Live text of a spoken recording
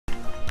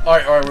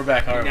Alright, we're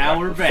back. Now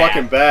we're back.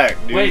 Fucking back,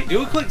 dude. Wait,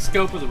 do a quick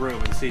scope of the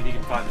room and see if you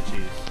can find the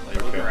cheese.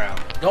 Like, look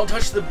around. Don't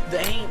touch the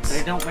ain'ts.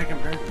 They don't make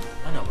them dirty.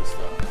 I know this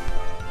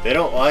stuff. They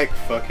don't like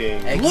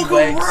fucking... Eggy Look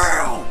legs.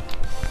 around!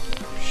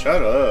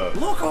 Shut up.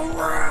 Look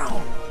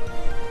around!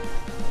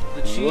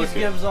 The cheese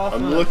gives off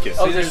I'm looking.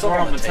 Oh, See, there's one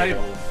something on the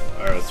table.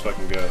 Alright, let's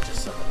fucking go. Just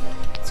something.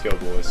 Let's go,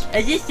 boys.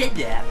 I just said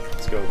that.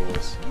 Let's go,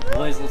 boys.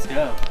 Boys, let's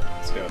go.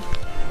 Let's go.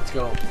 Let's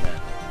go,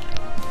 man.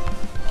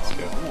 Let's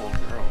go. I'm a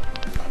little girl.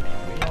 I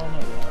mean, we all know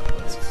that,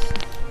 but it's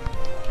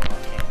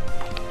not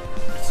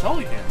canon. It's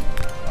totally canon.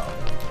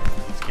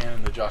 It's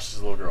canon that Josh is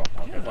a little girl.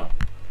 Okay, Yeah. fine.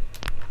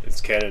 It's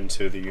canon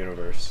to the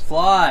universe.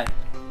 Fly.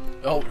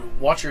 Oh,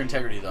 watch your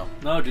integrity, though.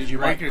 No, dude, You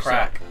break might yourself.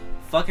 crack.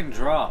 Fucking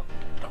drop.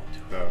 Don't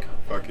do it. No,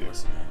 fuck you.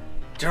 Listen, man.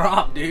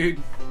 Drop,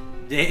 dude.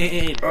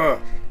 Dead. There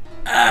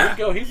you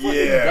go. He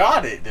fucking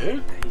got it,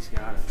 dude. He's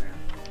got it,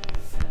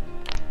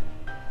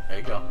 man. There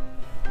you go.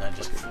 And then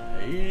just...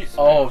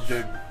 Oh,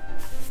 dude.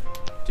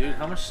 Dude,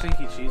 how much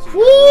stinky cheese are you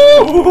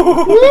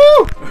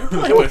Woo! You're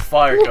playing with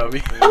fire,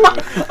 Kobe.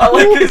 I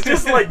like this,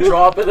 just like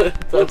drop it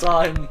at the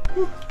time.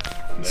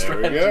 There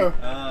we go.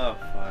 Oh,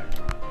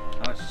 fuck.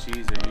 How much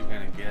cheese are you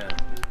gonna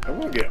get? I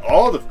want to get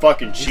all the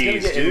fucking He's gonna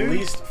cheese, get dude. at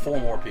least 4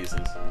 more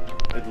pieces.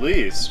 At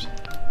least.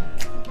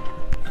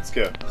 Let's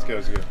go. Let's go.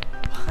 Let's go.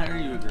 Why are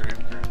you a graham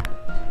cracker?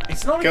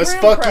 It's not a Because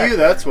graham fuck cracker. you,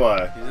 that's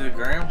why. He's a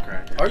graham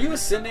cracker. Are you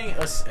ascending?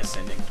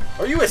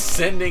 Are you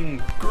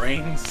ascending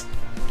grains?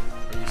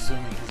 Are you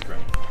assuming his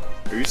grain?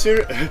 Are you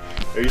serious?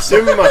 Are you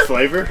assuming my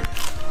flavor?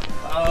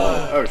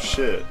 Oh, Oh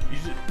shit.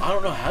 I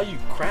don't know how you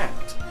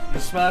cracked. you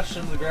smashed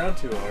into the ground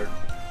too hard.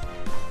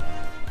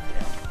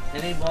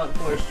 Any blunt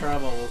force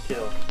trauma will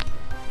kill.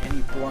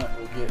 Any blunt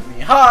will get me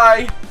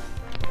high.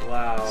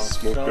 Wow.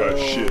 Smoke so that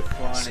shit.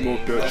 Funny.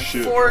 Smoke that That's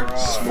shit.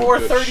 drugs. Smoke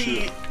that 4:30.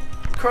 shit.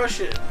 Crush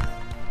it.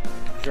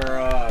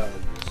 Drugs.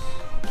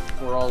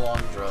 We're all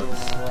on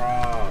drugs.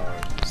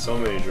 Drugs. So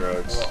many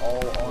drugs. We're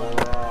all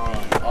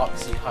on the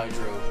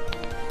oxyhydro.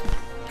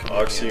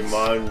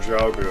 Oxymon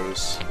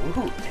Dragos.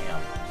 Ooh,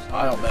 damn.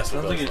 I don't mess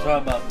with Sounds like those. you're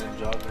talking about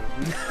Ninjago.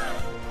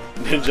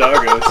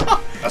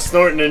 Ninjagos. I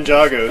snort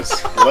Ninjagos.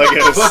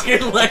 Legos. Fucking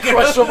Legos.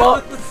 Crush them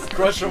up.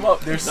 Crush them up.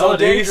 They're so No,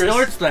 dude, he dangerous.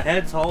 snorts the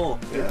head's whole.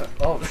 Yeah.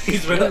 Oh,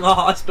 He's been in the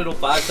hospital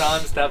 5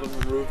 times to have him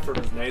removed from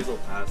his nasal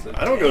passage.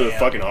 I don't go to the Damn.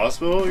 fucking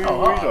hospital. What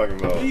are you talking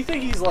Do you about?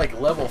 think he's like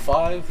level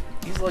 5?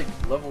 He's like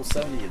level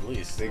 70 at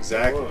least.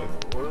 Exactly.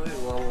 What do these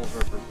levels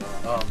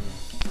represent?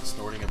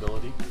 Snorting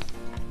ability.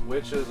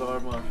 Witches are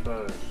my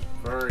fetish.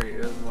 Furry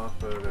is my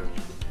fetish.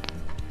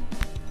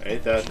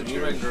 Ain't that the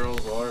Demon truth?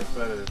 girls are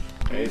fetish.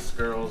 Beast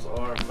girls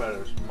are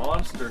fetish.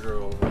 Monster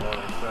girls are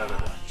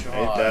fetish.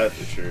 Ain't that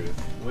the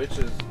truth?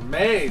 Witches,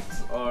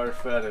 maids are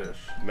fetish.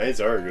 Maids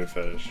are a good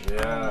fetish. Yeah,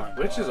 Oh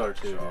my witches God, are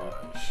too.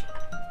 Josh.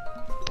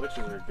 Witches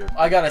are good.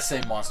 I gotta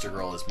say Monster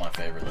Girl is my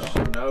favorite though.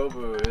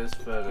 Shinobu is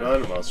fetish.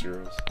 None of Monster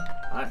Girls.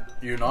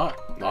 You're not?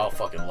 No. I'll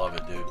fucking love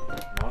it, dude.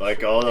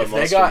 Like all the If they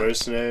Monster got-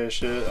 Mercenary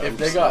shit. If I'm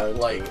they just got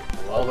into like it.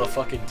 all the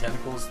fucking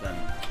tentacles, then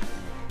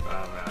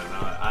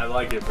I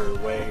like it for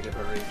way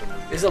different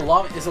reasons. is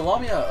Lamia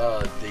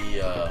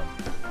the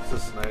It's a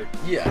snake.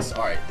 yes?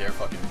 All right, they're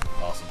fucking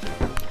awesome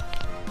too.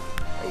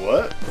 A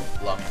what?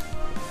 Lamia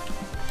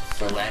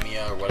or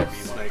Lamia or whatever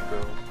you want. Snake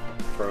girl.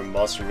 From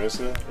Monster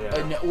Mercenary?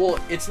 Yeah. No, well,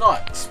 it's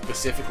not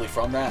specifically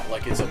from that.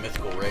 Like it's a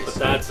mythical race. But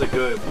that's a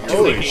good.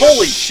 Holy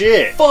Holy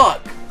shit!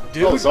 fuck,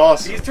 dude! That was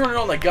awesome. He's turning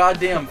on the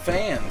goddamn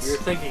fans. You're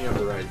thinking of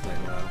the right thing,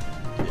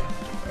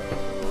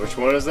 though. Which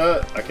one is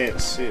that? I can't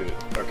see it.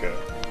 Okay.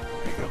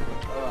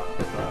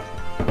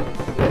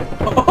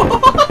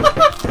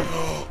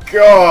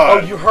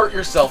 God! Oh, you hurt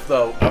yourself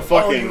though. I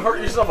fucking- you hurt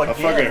yourself again.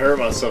 I fucking hurt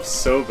myself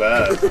so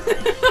bad. You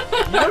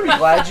better be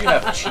glad you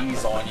have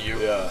cheese on you.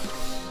 Yeah.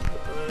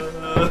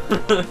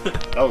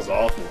 That was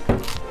awful.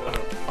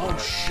 Oh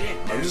shit,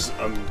 dude.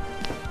 I'm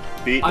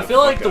beating I the feel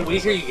like fuck the out of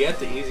weaker myself. you get,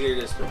 the easier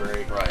it is to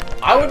break. Right.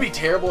 I would be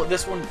terrible at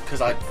this one because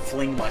I'd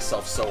fling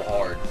myself so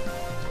hard.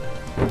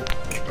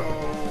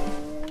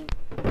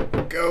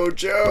 Go,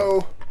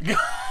 Joe!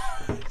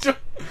 Fuck,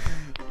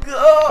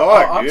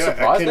 Fuck, dude,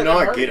 I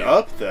cannot get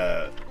up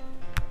that.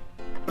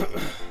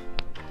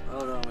 Oh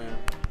no, man.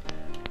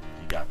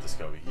 You got this,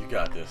 Kobe. You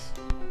got this.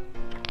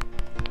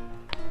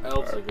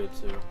 Elves are good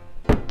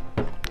too.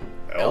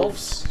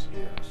 Elves?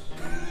 Yes.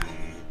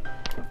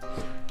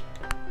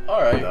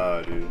 Alright.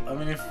 Nah, dude. I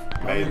mean, if...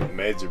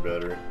 Maids are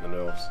better than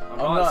elves. I'm I'm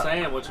not not-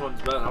 saying which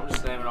one's better. I'm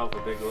just naming off a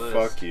big list.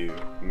 Fuck you.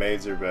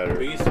 Maids are better.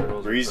 Beast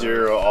girls are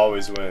ReZero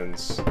always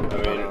wins. I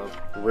Shut mean, up.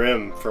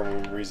 Rim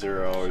from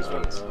ReZero always Shut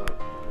wins.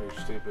 up. You're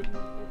stupid.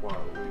 Wow,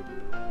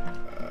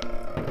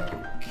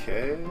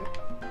 Okay.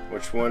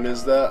 Which one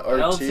is that?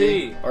 RT?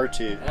 LT.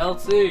 RT.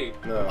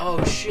 LT. No.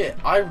 Oh shit,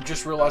 I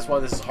just realized why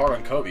this is hard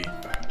on Kobe.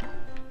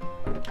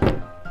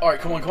 Alright,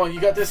 come on, you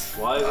got this?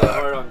 Why is it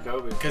hard on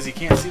Kobe? Because he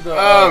can't see the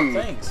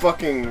things.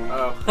 Fucking.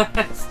 Oh,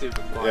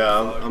 stupid blind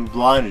Yeah, fuck. I'm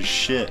blind as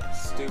shit.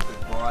 Stupid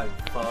blind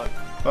fuck.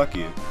 Fuck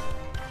you.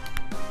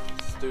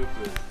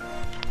 Stupid.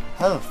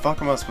 How the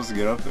fuck am I supposed to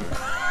get up there?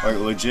 Like,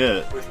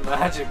 legit. With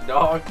magic,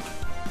 dog.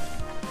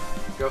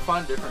 Go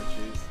find different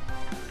cheese.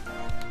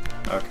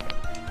 Okay.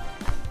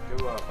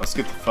 Go up. Let's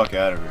get the fuck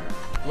out of here.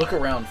 Look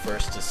around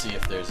first to see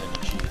if there's any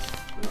cheese.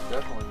 There's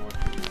definitely more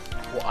cheese.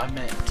 Well, I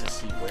meant to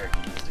see where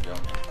he needs to go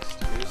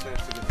next. He just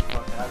has to get the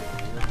fuck out of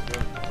here. He doesn't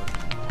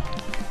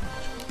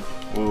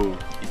go anymore. Ooh.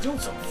 He's doing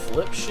some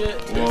flip shit.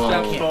 Two Whoa.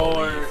 steps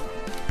forward.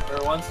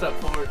 Or one step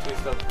forward, 2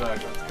 steps back.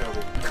 That's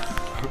Kobe.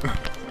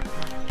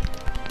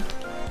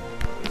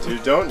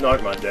 Dude, don't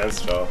knock my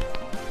dance off.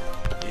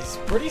 He's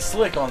pretty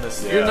slick on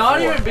this. Yeah, You're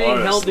not even being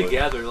held honestly.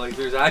 together. Like,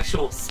 there's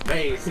actual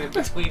space in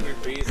between your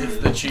pieces.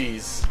 It's the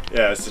cheese.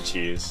 Yeah, it's the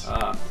cheese.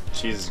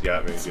 Cheese has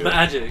got me It's good.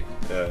 magic.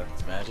 Yeah.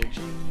 It's magic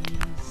cheese.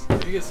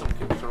 You get some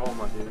control,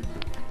 my dude.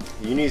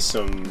 You need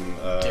some.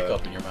 Dick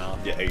up in your mouth.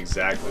 Yeah,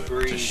 exactly.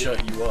 Agreed. To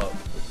shut you up.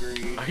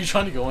 Agreed. Are you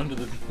trying to go into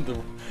the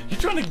you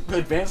trying to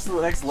advance to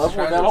the next level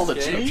Trying without to all the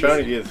escape. I'm cheese?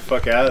 trying to get the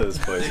fuck out of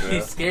this place, man.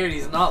 He's scared.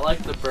 He's not like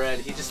the bread.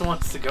 He just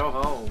wants to go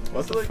home.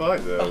 What the fuck,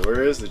 though?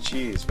 Where is the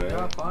cheese, You man?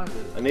 gotta find it.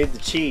 I need the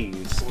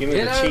cheese. Give me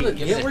Get the out of the,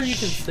 cheese. get where you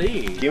can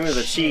see. Give me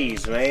the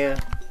cheese, man.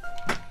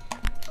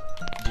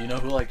 Do you know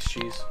who likes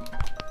cheese?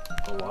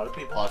 A lot of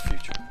people. Odd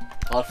Future.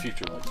 Odd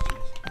Future likes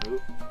cheese.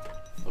 Who?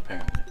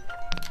 Apparently.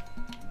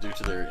 Due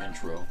to their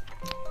intro.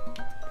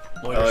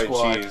 I Loiter like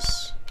Squad.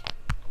 cheese.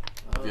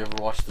 Have you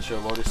ever watched the show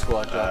Loiter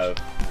Squad, Josh?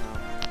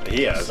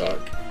 He hasn't.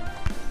 Suck.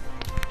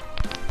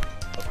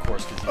 Of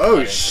course, because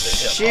Oh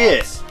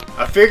shit!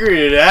 I figured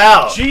it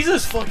out.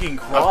 Jesus fucking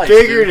Christ! I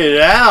figured it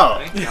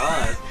out. Thank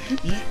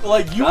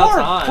God. You About are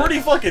time. pretty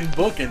fucking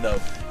booking though.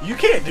 You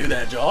can't do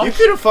that, Josh. You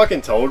could have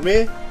fucking told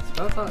me.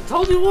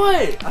 Told you what?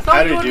 I thought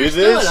How you to do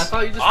understood. this? I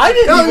thought you just. I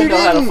didn't No, even you know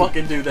how to didn't.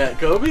 fucking do that,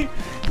 Kobe.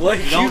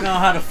 Like You don't know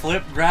how to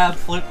flip, grab,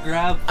 flip,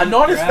 grab. I'm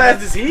not as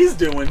fast as he's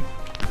doing.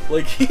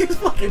 Like he's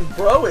fucking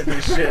pro at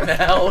this shit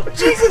now.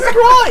 Jesus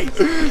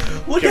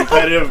Christ! Look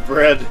Competitive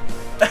bread.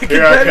 at how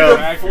Here I come.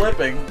 competitive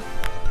flipping.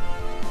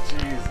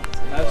 Jesus.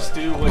 I just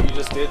do what you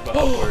just did, but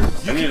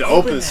upwards. I need to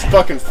open this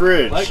fucking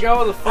fridge. Let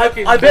go of the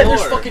fucking I bet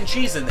there's floor. fucking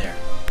cheese in there.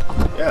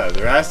 Yeah,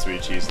 there has to be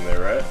cheese in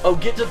there, right? Oh,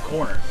 get to the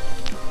corner.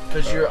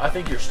 Cause I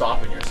think you're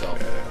stopping yourself.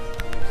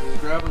 Yeah. He's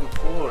grabbing the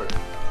floor.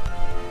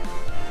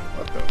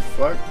 What the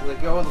fuck?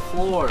 Let go of the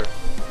floor.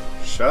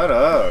 Shut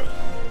up.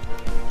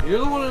 You're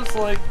the one that's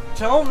like,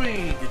 tell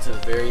me. Get to the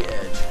very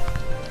edge.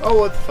 Oh,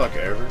 what the fuck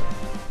ever.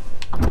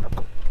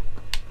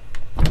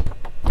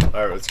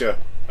 Alright, let's go.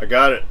 I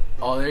got it.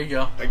 Oh, there you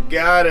go. I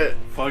got it.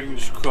 Fucking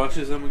just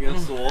crushes him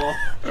against the wall.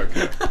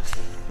 Okay.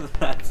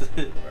 That's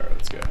it. Alright,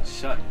 let's go.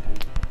 Shut,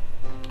 dude.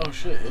 Oh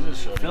shit, it is I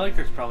shutting. feel like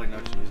there's probably no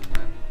cheese in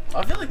that.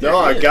 I feel like there No,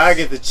 I is. gotta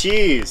get the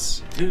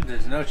cheese. Dude,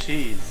 there's no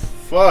cheese.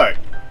 Fuck.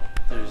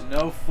 There's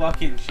no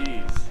fucking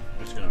cheese.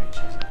 There's gonna be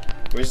cheese.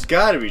 There's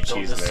gotta be Don't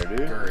cheese in there, dude.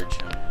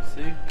 discourage him.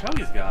 See,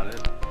 Cody's got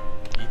it.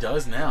 He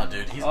does now,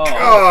 dude. He's Oh.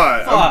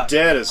 God, I'm fuck.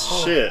 dead as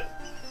Oh. shit.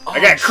 Oh, I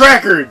got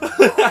crackered.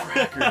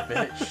 cracker,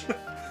 bitch.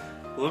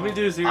 Let me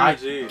do zero I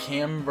G.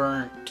 can't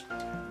burn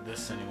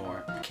this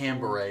anymore. Can't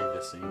beret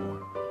this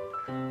anymore.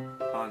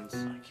 Puns.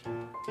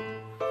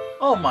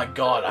 Oh my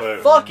god, I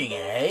Wait. fucking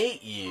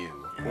hate you.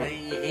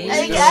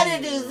 I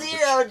gotta do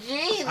zero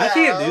G though. I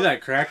can't do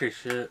that cracker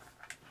shit.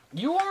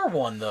 You are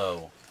one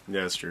though.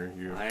 Yeah, that's true.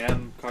 You. I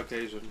am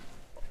Caucasian.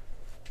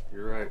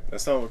 You're right.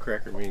 That's not what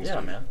cracker means. Yeah,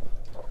 dude. man.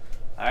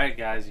 Alright,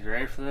 guys, you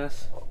ready for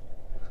this?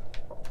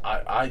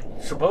 I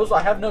suppose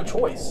I have no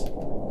choice.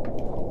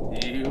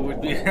 You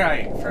would be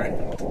right,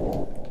 friend.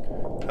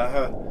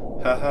 Haha.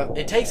 Haha.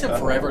 It takes him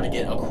forever to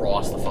get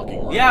across the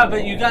fucking room. Yeah,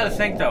 but you gotta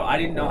think though, I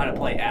didn't know how to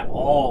play at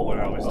all when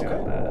I was doing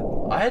Okay.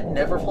 that. I had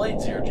never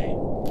played Zero G.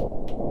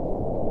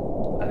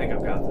 I think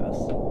I've got this.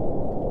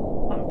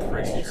 I'm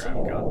pretty sure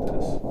I've got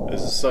this.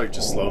 Is this like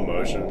just slow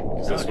motion?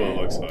 Because that's what it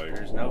looks like.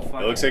 There's no fucking...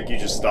 It looks like you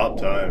just stopped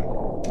time.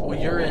 Well,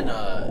 you're in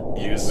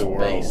Use the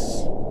world.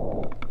 space.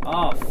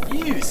 Oh,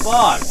 You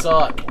fuck!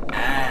 suck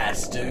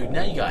ass, dude.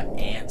 Now you got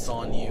ants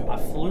on you. I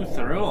flew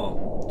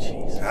through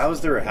Jesus. How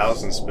is there a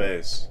house in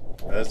space?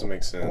 That doesn't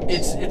make sense.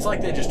 It's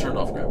like they just turned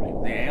off gravity.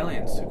 them. The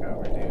aliens took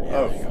over, dude.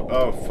 Yeah, there you go.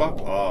 Oh, fuck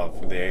off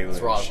with the alien It's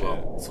shit.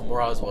 Roswell. Some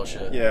Roswell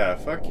shit. Yeah,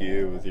 fuck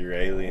you with your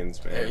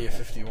aliens, man. Area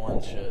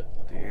 51 shit.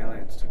 The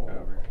aliens took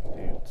over,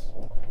 dudes.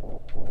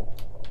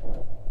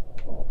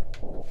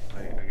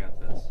 Wait, I got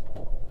this.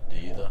 Do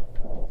you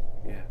though?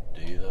 Yeah.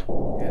 Do you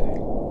though? Yeah,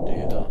 dude. Do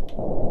you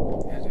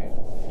though? Yeah, dude.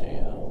 Do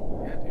you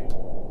though? Yeah,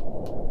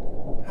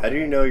 dude. How do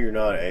you know you're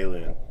not an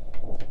alien?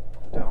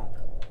 Don't.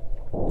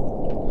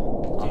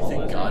 Do you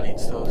think God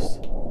eats toast?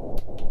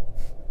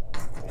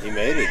 He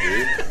made it,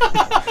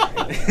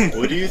 dude.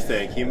 What do you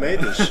think? He made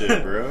this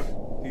shit, bro.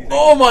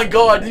 Oh my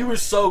god, you were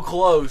so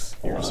close.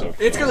 You're so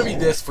It's gonna close. be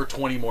this for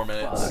 20 more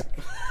minutes.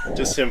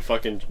 Just him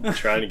fucking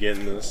trying to get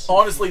in this.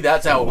 Honestly,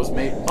 that's how it was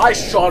made. I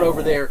shot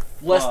over there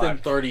less than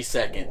Fuck. 30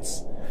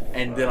 seconds.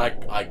 And then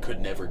I could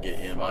never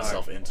get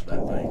myself into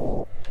that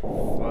thing.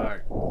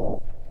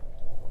 Fuck.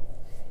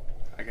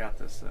 I got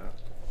this,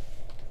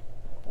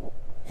 though.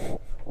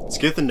 Let's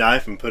get the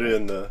knife and put it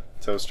in the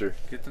toaster.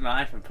 Get the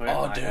knife and put it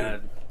Oh, in my dude.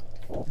 head.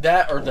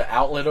 That or the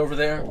outlet over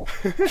there.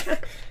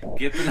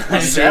 Get the That'll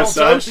knife. Suicide.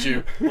 toast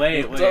you. Wait,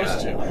 It'll wait.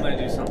 toast I'm you. gonna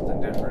do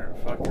something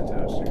different. Fuck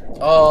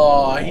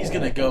Oh, he's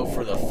gonna go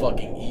for the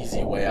fucking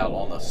easy way out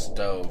on the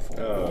stove.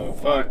 Oh,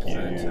 fuck you.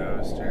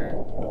 Toaster.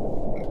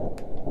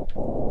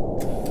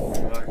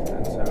 Fuck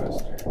the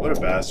toaster. What a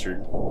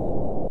bastard.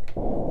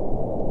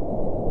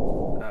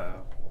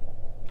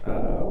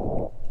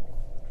 Uh-oh.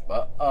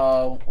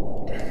 Uh-oh.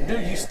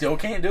 Dude, you still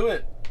can't do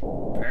it?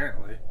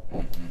 Apparently.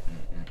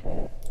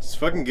 Just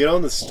fucking get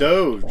on the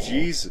stove.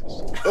 Jesus.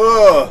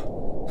 Ugh.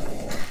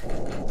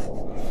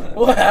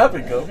 What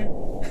happened,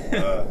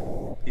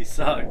 Kobe? He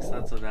sucks.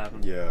 That's what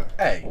happened. Yeah.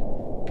 Hey.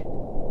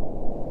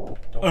 Don't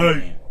Hey. be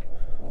mean.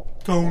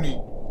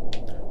 Tony.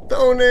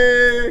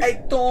 Tony.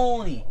 Hey,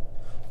 Tony.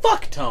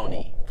 Fuck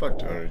Tony. Fuck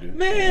Tony, dude.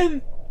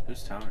 Man.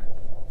 Who's Tony?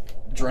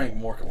 Drank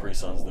more Capri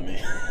Suns than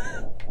me.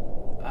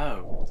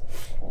 Oh.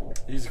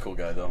 He's a cool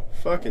guy, though.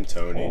 Fucking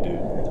Tony,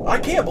 dude. I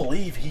can't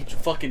believe he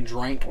fucking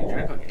drank. He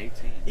drank like 18.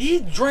 He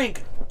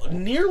drank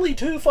nearly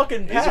 2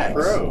 fucking He's packs. a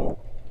pro.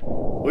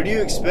 What do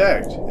you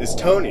expect? It's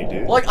Tony,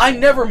 dude. Like, I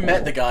never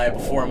met the guy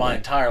before in my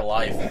entire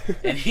life.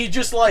 And he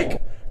just,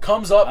 like,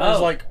 comes up and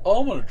is like,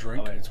 oh, I'm gonna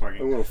drink. Oh, wait, it's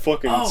working. I'm gonna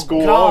fucking Oh,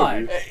 school God.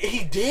 on you.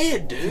 He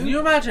did, dude. Can you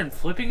imagine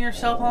flipping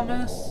yourself on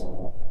this?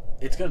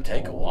 It's gonna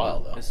take a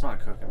while, though. It's not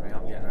cooking me.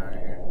 I'm getting out of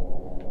here.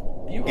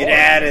 You Get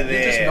are. out of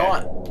You're just there.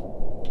 not.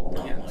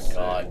 Oh my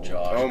god,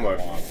 Josh. Oh my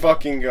come on.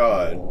 fucking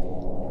god.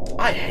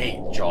 I hate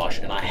Josh,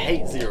 and I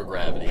hate zero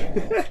gravity.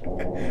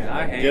 And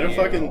I hate Get a you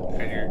fucking-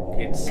 and your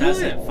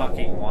incessant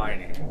fucking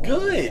whining.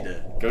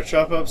 Good. Go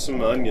chop up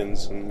some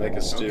onions and make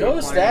a stew. Go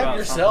Complain stab about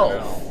yourself.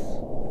 something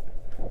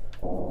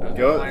else.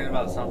 Go- Complain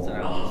about something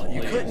else. Oh,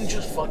 you please. couldn't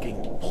just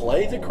fucking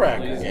play the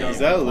cracker Please game. go. Is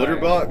that a litter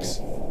box?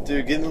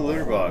 Dude, get in the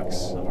litter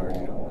box. I've already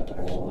done that,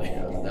 actually.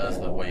 That's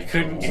the way you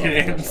Couldn't kill get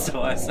in, yourself.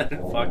 so I said,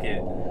 fuck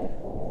it.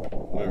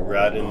 Went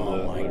right in the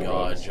Oh my litter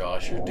god, box.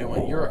 Josh,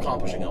 you're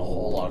accomplishing a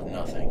whole lot of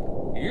nothing.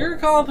 You're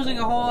accomplishing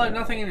a whole lot of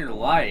nothing in your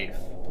life.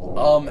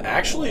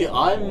 Actually,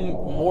 I'm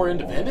more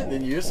independent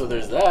than you, so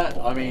there's that.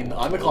 I mean,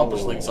 I'm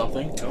accomplishing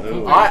something.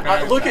 Ooh.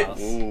 I look at,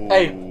 Ooh.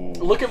 hey,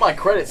 look at my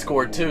credit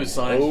score too,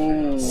 son.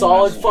 Ooh.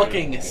 Solid That's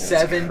fucking true. He He does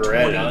have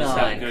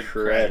 729. good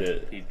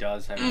Credit. He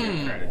does have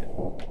good credit.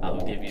 I'll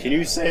give you Can that.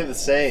 you say the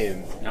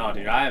same? No,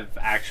 dude, I have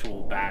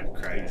actual bad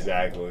credit.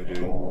 Exactly, dude.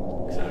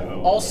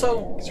 So,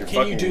 Also, It's your can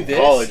you fucking do this?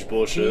 college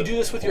bullshit. Can you do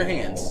this with your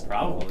hands?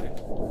 probably.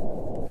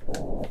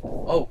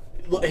 Oh,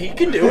 look, he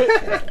can do it.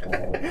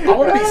 I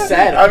want to be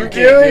sad. If I'm you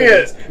can't doing do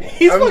it. this.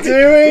 He's I'm fucking,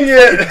 doing he's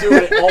it. fucking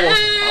doing it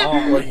almost.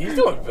 Oh, like he's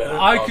doing better.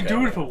 I Okay. could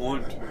do it if I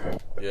wanted to.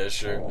 Yeah,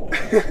 sure.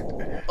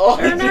 Oh,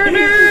 can you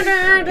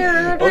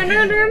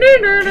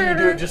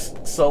do it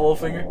just solo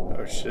finger?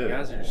 Oh You shit.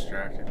 guys are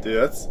distracted.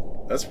 Dude,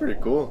 that's pretty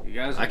cool. You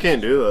guys are I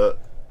can't do that.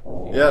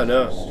 Yeah,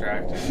 no.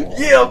 distracted.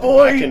 Yeah,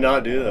 boy. I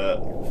cannot do that.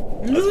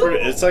 That's pretty.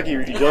 It's like you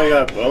only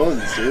got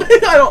bones, dude.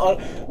 I don't.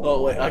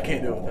 Oh wait, I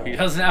can't do it He with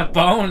doesn't have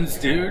bones,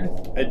 dude.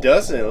 It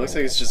doesn't. It looks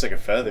like it's just like a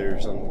feather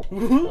or something.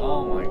 that.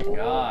 Oh my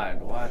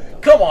god, what the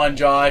Come on,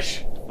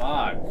 Josh.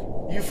 fuck?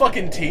 You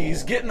fucking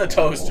tease. Get in the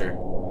toaster.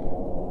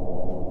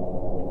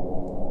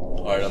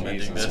 Alright, I'm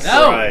ending this.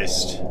 No.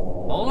 Christ.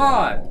 Hold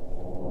on.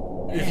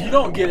 If you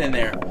don't get in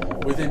there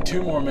within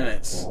 2 more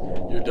minutes,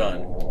 you're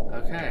done.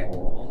 Okay,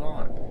 hold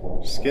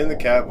on. Just get in the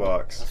cat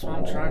box. That's what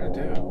I'm trying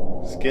to do.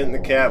 Just get in the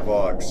cat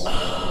box.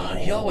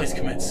 He always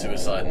commits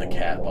suicide in the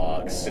cat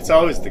box. It's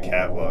always the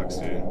cat box,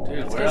 dude. Dude,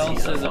 It's where 'cause else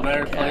he's a is a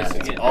better fucking place cat. to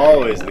It's get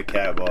Always the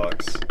cat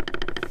box.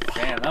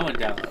 Damn, that went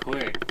down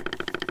quick.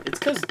 It's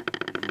because.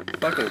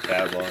 Fucking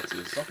cat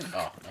boxes. Okay.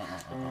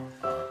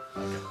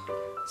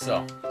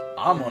 So,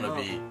 I'm gonna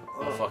be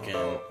a fucking.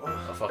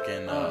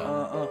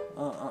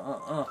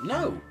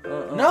 No!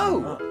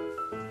 No!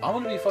 I'm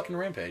gonna be a fucking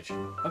rampage.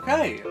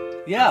 Okay,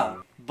 yeah,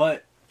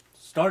 but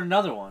start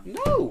another one.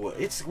 No!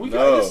 This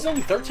is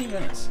only 13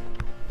 minutes.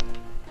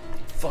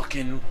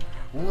 Fucking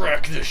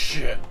wreck this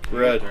shit.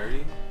 Red.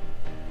 30?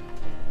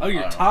 Oh, your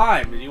I don't know.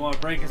 time, and you want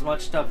to break as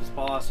much stuff as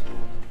possible.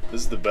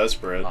 This is the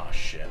best bread. Oh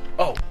shit.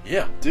 Oh,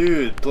 yeah.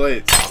 Dude,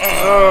 plates.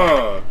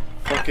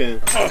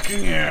 Fucking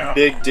Yeah.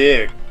 big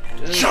dick.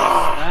 Dude,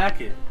 smack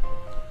it.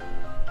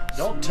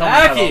 Don't tell me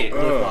how Smack it. to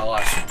live my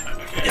life.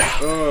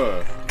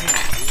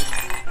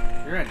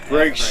 You're in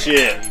Break death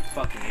shit. right now, you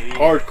fucking idiot.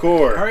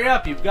 Hardcore. Hurry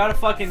up, you've got a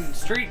fucking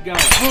streak going.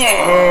 Dude,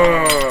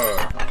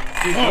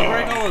 don't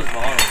break all those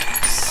bottles.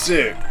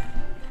 Sick.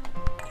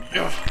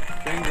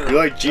 Finger. You're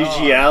like Gigi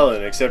God.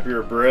 Allen, except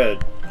you're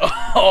bread.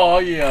 Oh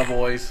yeah,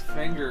 boys.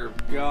 Finger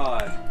of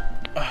God.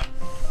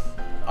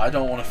 I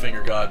don't want to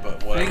finger God,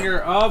 but whatever.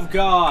 Finger of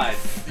God.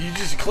 You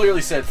just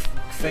clearly said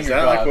finger Is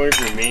that God. like one of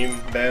your meme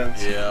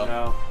bands? Yeah.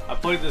 No, I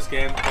played this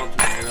game called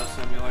Tornado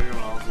Simulator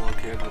when I was a little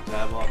kid. My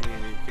dad bought me,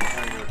 and you can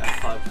turn your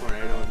F5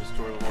 tornado and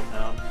destroy the whole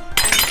town. And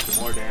the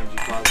more damage you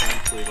cause,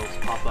 eventually it'll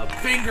pop up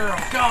Finger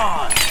of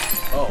God.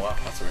 Oh wow,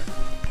 that's weird.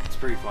 It's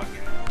pretty fun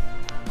game,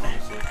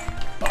 honestly.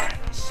 Alright,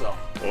 so.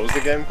 What was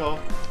the game called?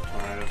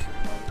 Tornado Simulator.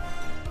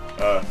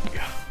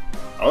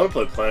 I want to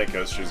play Planet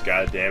Coasters,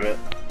 god damn it.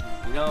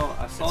 You know,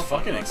 I saw It's fucking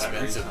something like that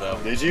expensive,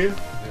 recently. Did you?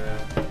 Yeah.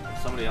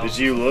 Somebody else.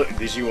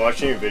 Did you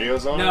watch any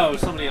videos on it? No,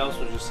 somebody else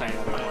was just saying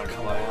that they wanted to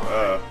play.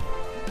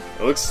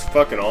 It looks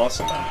fucking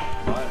awesome.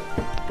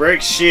 What?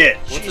 Break shit.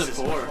 What's Jesus it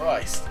for?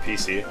 Christ.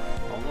 PC.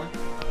 Only?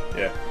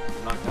 Yeah.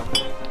 Not coming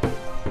anything?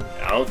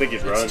 I don't think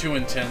it's run. It's too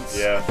intense.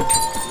 Yeah.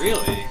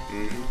 Really?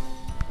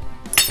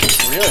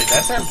 Really?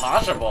 That's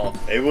impossible.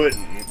 It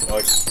wouldn't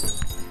like.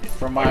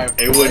 From my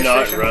It would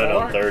not PlayStation run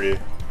 4? on 30.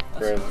 That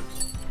Friend.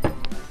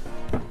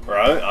 sucks. Or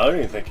I don't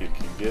even think you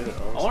can get it.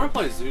 I Honestly. want to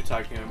play Zoo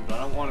Tycoon, but I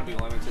don't want to be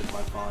limited to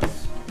my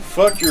funds.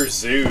 Fuck your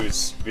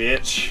zoos,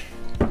 bitch.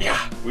 Yeah.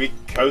 We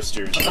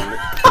coasters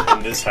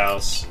in this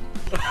house.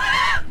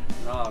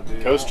 No,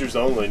 dude. Coasters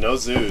only, no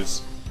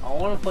zoos. I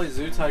want to play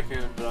Zoo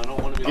Tycoon, but I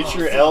don't want to be. Get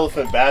your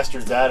elephant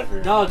bastards out of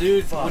here. No,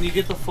 dude. Fuck. When you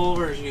get the full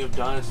version, you have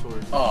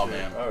dinosaurs. Oh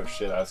man. Oh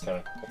shit, that's kind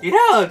of. Yeah,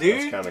 That's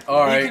dude. kind of cool.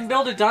 All right. You can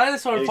build a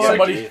dinosaur You park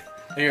Somebody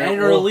here. and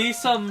we'll- release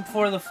them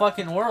for the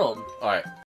fucking world. All right.